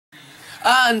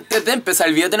Antes de empezar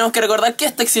el video tenemos que recordar que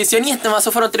esta exhibición y este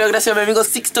mazo fueron traídos gracias a mi amigo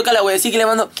Sixto Calaway, así que le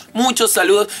mando muchos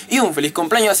saludos y un feliz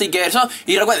cumpleaños, así que eso,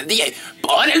 y recuerden, DJ,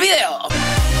 ¡pon el video!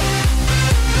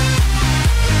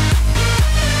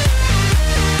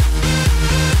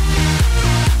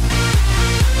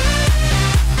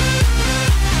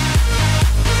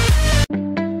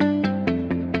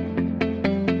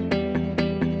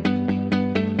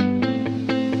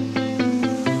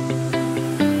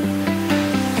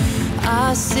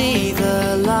 I see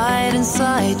the light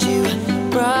inside you,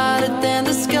 brighter than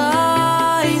the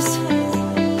skies.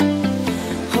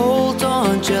 Hold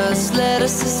on, just let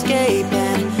us escape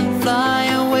and fly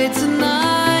away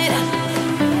tonight.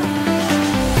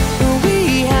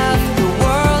 We have the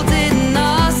world in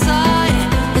our sight,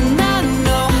 and I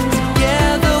know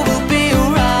together we'll be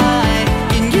alright.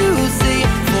 Can you see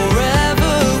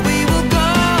forever we will go?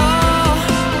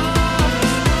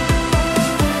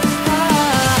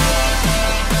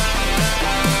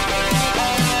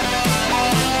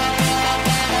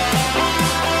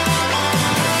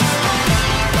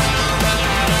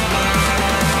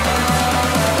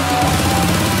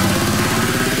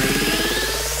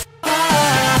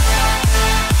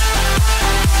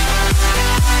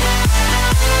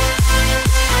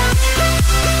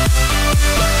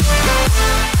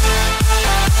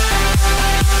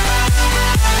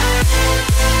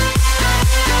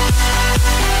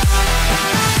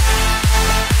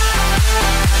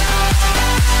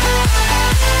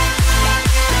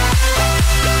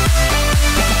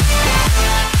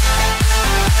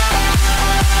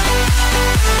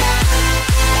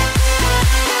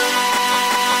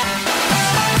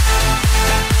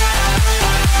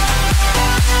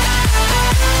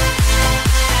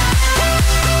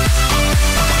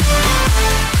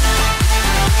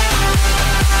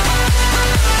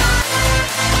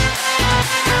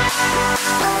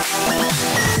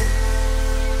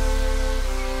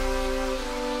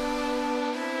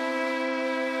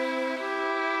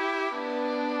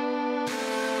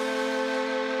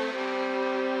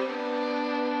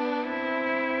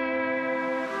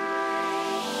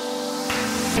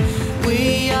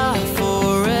 We are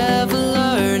forever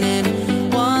learning,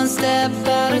 one step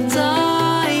at a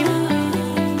time.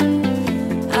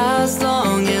 As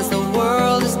long as the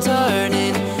world is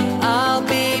turning, I'll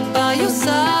be by your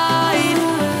side.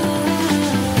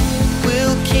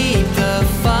 We'll keep the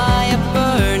fire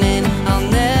burning, I'll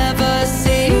never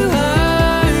see you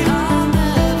hurt.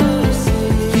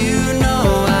 You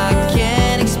know I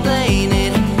can't explain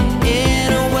it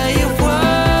in a way of words.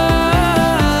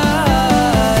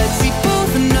 We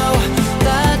both know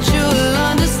that you'll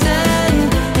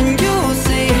understand, and you'll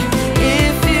see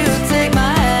if you take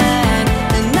my hand,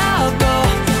 and I'll go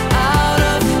out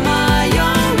of my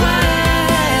own way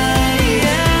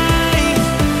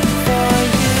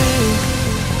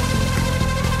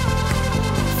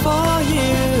for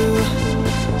you.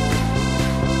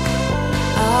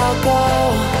 I'll go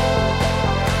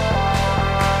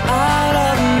out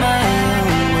of my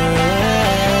own way.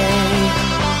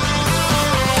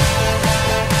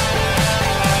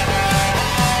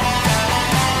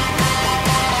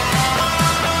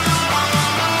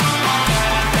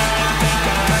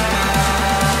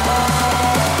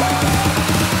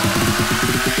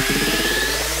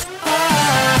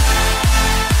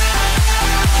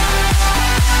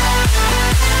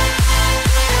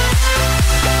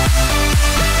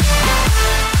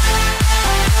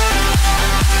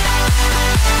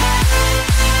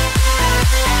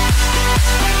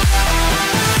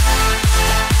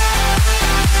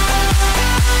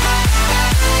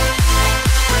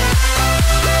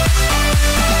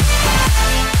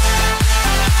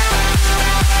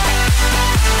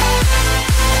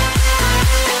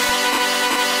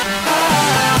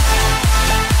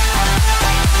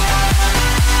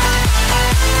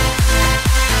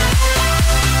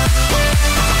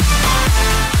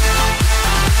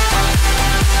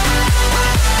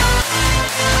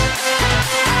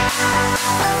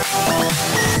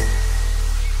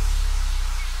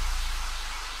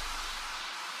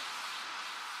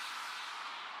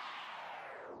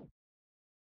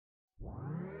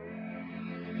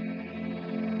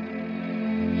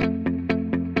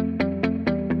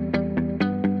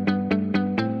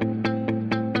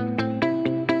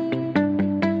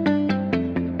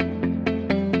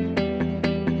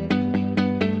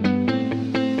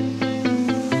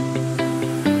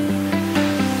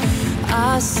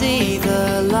 I see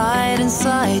the light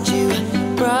inside you,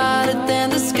 brighter than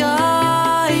the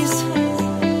skies.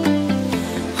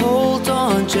 Hold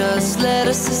on, just let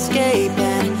us escape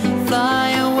and